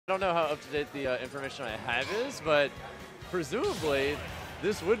don't know how up to date the information I have is, but presumably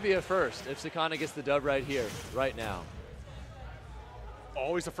this would be a first if Sakana gets the dub right here, right now.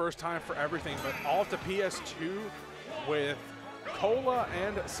 Always the first time for everything, but all to PS2 with Kola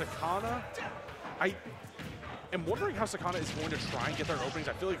and Sakana. I am wondering how Sakana is going to try and get their openings.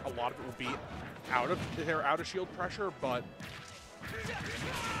 I feel like a lot of it will be out of shield pressure, but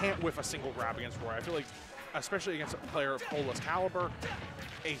can't whiff a single grab against Roy. I feel like, especially against a player of Kola's caliber,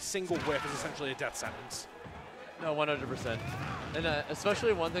 a single whiff is essentially a death sentence. No, 100%. And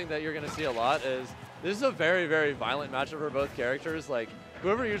especially one thing that you're going to see a lot is this is a very, very violent matchup for both characters. Like,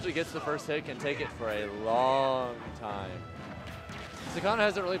 whoever usually gets the first hit can take it for a long time. Sakana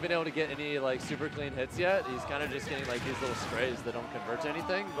hasn't really been able to get any like super clean hits yet. He's kind of just getting like these little strays that don't convert to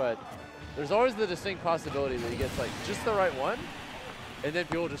anything, but there's always the distinct possibility that he gets like just the right one, and then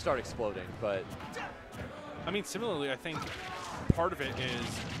people just start exploding. But I mean, similarly, I think part of it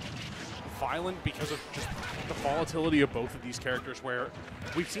is violent because of just the volatility of both of these characters, where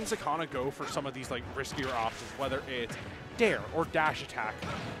we've seen Sakana go for some of these like riskier options, whether it's dare or dash attack,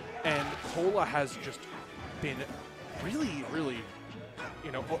 and Kola has just been really, really,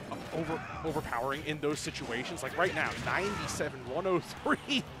 you know, overpowering in those situations. Like right now,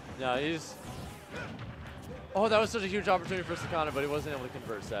 97-103. Yeah, he's... Oh, that was such a huge opportunity for Sakana, but he wasn't able to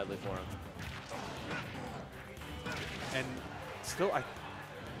convert, sadly, for him. And still, I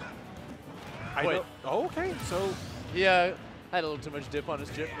Wait. know, oh, okay, so... Yeah, had a little too much dip on his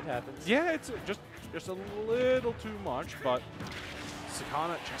chip. It happens. Yeah, it's just a little too much, but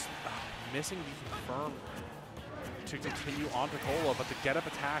Sakana just missing the confirm to continue on to Kola, but the get-up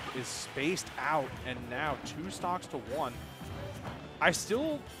attack is spaced out, and now 2 stocks to 1. I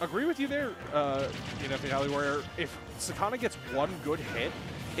still agree with you there, you know, Finale, where if Sakana gets one good hit,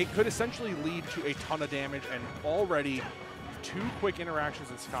 it could essentially lead to a ton of damage, and already 2 quick interactions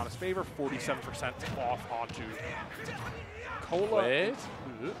in Sakana's favor, 47% off onto Kola. Wait.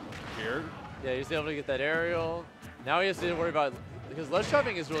 Here. Yeah, he's able to get that aerial. Now he has to worry about, because ledge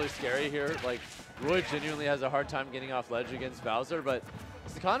trapping is really scary here. Like, Roy genuinely has a hard time getting off ledge against Bowser, but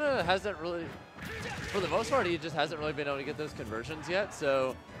Sakana hasn't really, for the most part, he just hasn't really been able to get those conversions yet.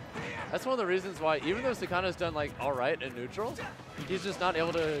 So that's one of the reasons why, even though Sakana's done like all right in neutral, he's just not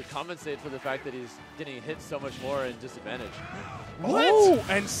able to compensate for the fact that he's getting hit so much more in disadvantage. What? Oh,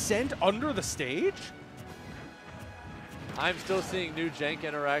 and sent under the stage? I'm still seeing new jank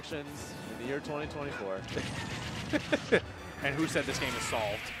interactions in the year 2024. And who said this game is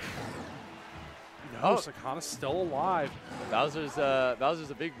solved? No, Oh. Sakana's still alive. Bowser's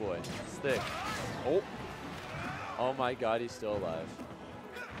a big boy. He's thick. Oh. Oh my God, he's still alive.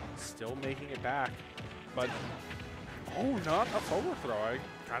 Still making it back. But, oh, not a forward throw. I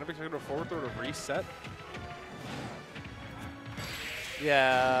kind of expected a forward throw to reset.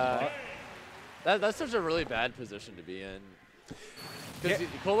 Yeah. That's such a really bad position to be in. Because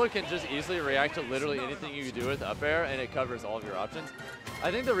Kola can just easily react to literally anything you do with up air, and it covers all of your options. I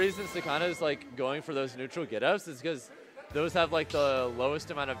think the reason Sakana is like going for those neutral get-ups is because those have like the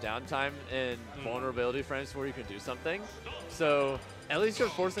lowest amount of downtime and vulnerability frames where you can do something. So at least you're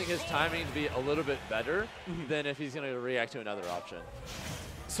forcing his timing to be a little bit better than if he's going to react to another option.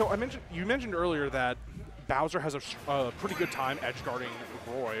 So you mentioned earlier that Bowser has a pretty good time edge guarding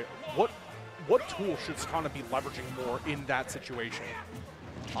Roy. What tool should Sakana be leveraging more in that situation?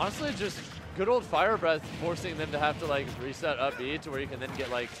 Honestly, just good old Fire Breath forcing them to have to like reset up B to where you can then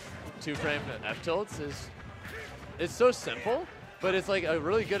get like 2-frame F tilts is, it's so simple, but it's like a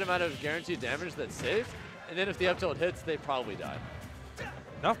really good amount of guaranteed damage that's safe. And then if the F tilt hits, they probably die.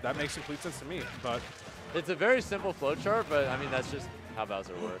 No, that makes complete sense to me, but it's a very simple flowchart, but I mean, that's just how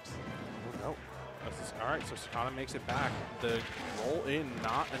Bowser works. Oh, no. All right, so Sakana makes it back. The roll in,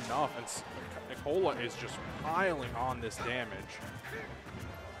 not enough, and Kola is just piling on this damage.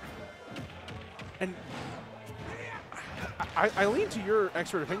 And I lean to your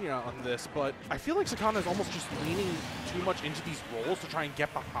expert opinion on this, but I feel like Sakana is almost just leaning too much into these rolls to try and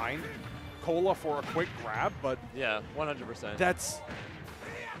get behind Kola for a quick grab, but yeah, 100%. That's,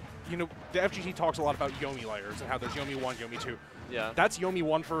 you know, the FGT talks a lot about Yomi layers and how there's Yomi 1, Yomi 2. Yeah. That's Yomi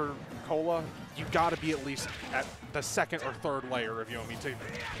 1 for Kola. You got to be at least at the second or third layer of Yomi to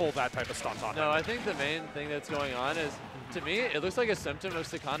pull that type of stunt on him. No, I think the main thing that's going on is, to me, it looks like a symptom of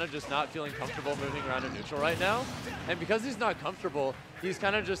Sakana just not feeling comfortable moving around in neutral right now. And because he's not comfortable, he's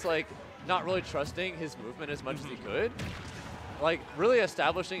kind of just like not really trusting his movement as much as he could. Like, really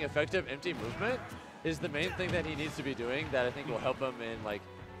establishing effective empty movement is the main thing that he needs to be doing that I think will help him in like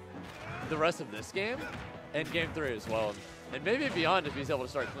the rest of this game and game 3 as well. And maybe beyond if he's able to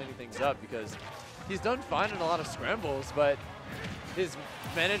start cleaning things up, because he's done fine in a lot of scrambles, but his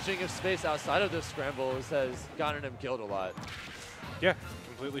managing of space outside of those scrambles has gotten him killed a lot. Yeah,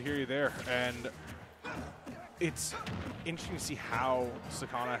 completely hear you there. And it's interesting to see how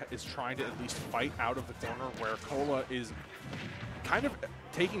Sakana is trying to at least fight out of the corner, where Kola is kind of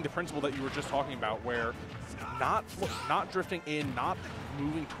taking the principle that you were just talking about, where not drifting in, not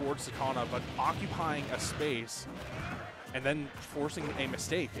moving towards Sakana, but occupying a space and then forcing a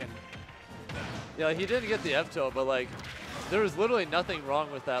mistake. And yeah, he didn't get the F tilt, but like there was literally nothing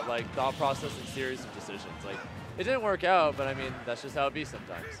wrong with that like thought process and series of decisions. Like it didn't work out, but I mean that's just how it be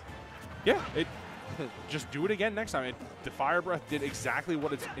sometimes. Yeah, it just do it again next time. The Fire Breath did exactly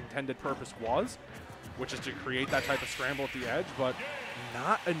what its intended purpose was, which is to create that type of scramble at the edge, but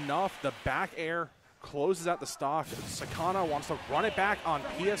not enough. The back air closes out the stock. Sakana wants to run it back on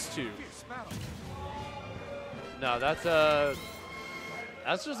PS2. No, that's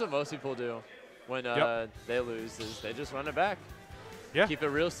just what most people do when they lose, is they just run it back. Yeah. Keep it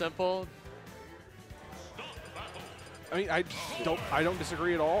real simple. I mean, I don't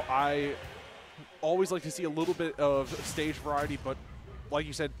disagree at all. I always like to see a little bit of stage variety, but like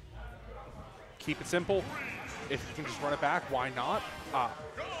you said, keep it simple. If you can just run it back, why not?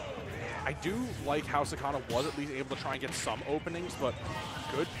 I do like how Sakana was at least able to try and get some openings, but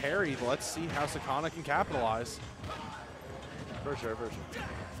good parry. Let's see how Sakana can capitalize. For sure, for sure.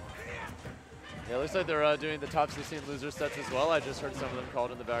 Yeah, it looks like they're doing the top 16 loser sets as well. I just heard some of them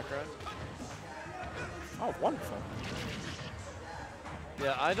called in the background. Oh, wonderful.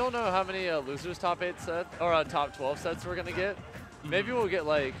 Yeah, I don't know how many losers top 8 sets or top 12 sets we're gonna get. Maybe we'll get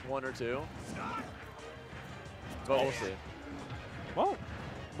like 1 or 2, but we'll see. Well,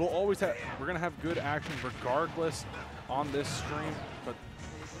 we'll always have, we're gonna have good action regardless on this stream, but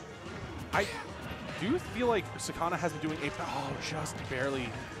I do feel like Sakana has been doing just barely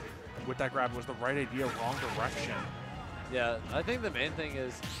with that grab. Was the right idea, wrong direction. Yeah, I think the main thing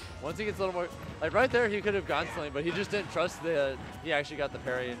is once he gets a little more, like right there he could have gone something, but he just didn't trust that he actually got the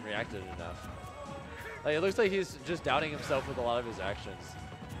parry and reacted enough. Like it looks like he's just doubting himself with a lot of his actions.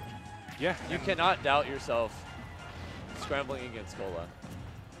 Yeah. You cannot doubt yourself scrambling against Kola.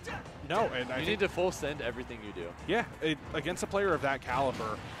 No, and you need to full send everything you do. Yeah, against a player of that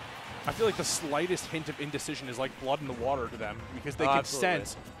caliber, I feel like the slightest hint of indecision is like blood in the water to them, because they can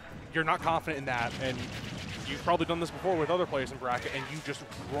sense you're not confident in that, and you've probably done this before with other players in bracket, and you just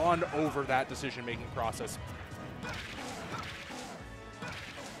run over that decision-making process.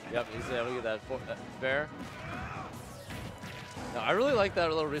 Yep, he's able to get that fair. Now, I really like that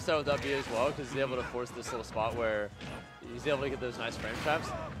little reset with up B as well, because he's able to force this little spot where he's able to get those nice frame traps.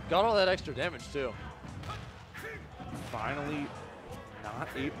 Got all that extra damage too. Finally,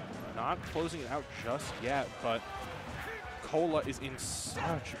 not closing it out just yet, but Kola is in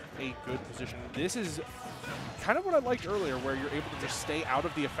such a good position. This is kind of what I liked earlier, where you're able to just stay out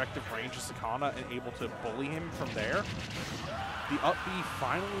of the effective range of Sakana and able to bully him from there. The up B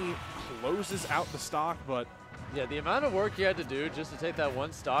finally closes out the stock, but yeah, the amount of work you had to do just to take that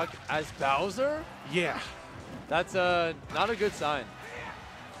one stock as Bowser, yeah, that's not a good sign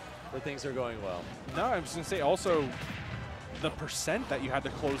that things are going well. No, I was going to say also the percent that you had to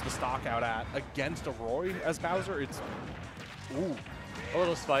close the stock out at against a Roy as Bowser, it's a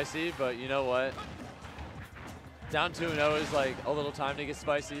little spicy, but you know what? Down 2-0 is like a little time to get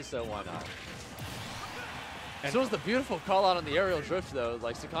spicy, so why not? And so is the beautiful call out on the aerial drift though.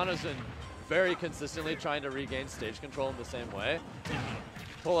 Like Sakana's been very consistently trying to regain stage control in the same way.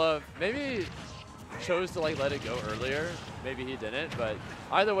 Kola maybe chose to like let it go earlier. Maybe he didn't, but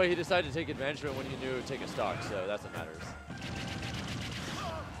either way he decided to take advantage of it when he knew it would take a stock, so that's what matters.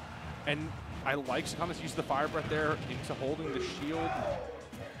 And I like Sakana's use of the Fire Breath there into holding the shield.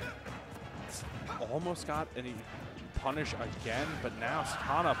 It's almost got any punish again, but now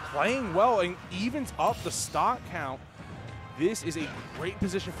Sakana playing well and evens up the stock count. This is a great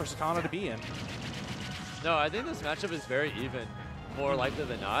position for Sakana to be in. No, I think this matchup is very even, more likely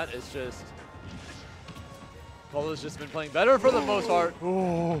than not. It's just Kola's just been playing better for the most part.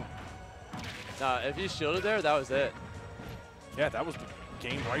 Nah, if he shielded there, that was it. Yeah, that was the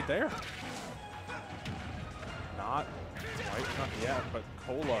game right there. Not quite enough yet, but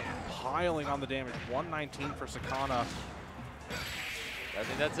Kola piling on the damage. 119 for Sakana. I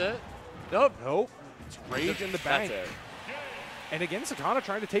think that's it. Nope. Nope. It's Rage in the bank. That's it. And again, Sakana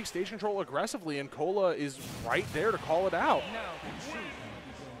trying to take stage control aggressively, and Kola is right there to call it out.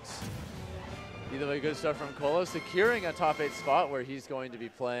 Either way, good stuff from Kola, securing a top 8 spot where he's going to be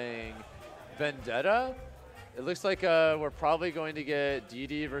playing Vendetta. It looks like we're probably going to get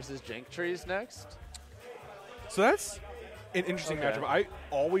DD versus Janktrees next. So that's an interesting matchup. I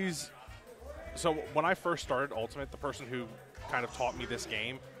always, so when I first started Ultimate, the person who kind of taught me this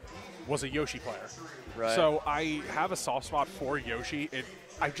game was a Yoshi player. Right. So I have a soft spot for Yoshi.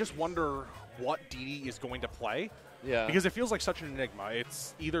 I just wonder what DD is going to play. Yeah. Because it feels like such an enigma.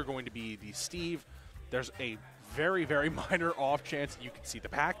 It's either going to be the Steve. There's a very, very minor off chance that you could see the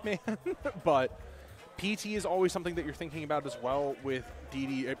Pac-Man. But PT is always something that you're thinking about as well with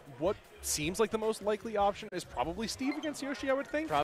DD. What seems like the most likely option is probably Steve against Yoshi, I would think.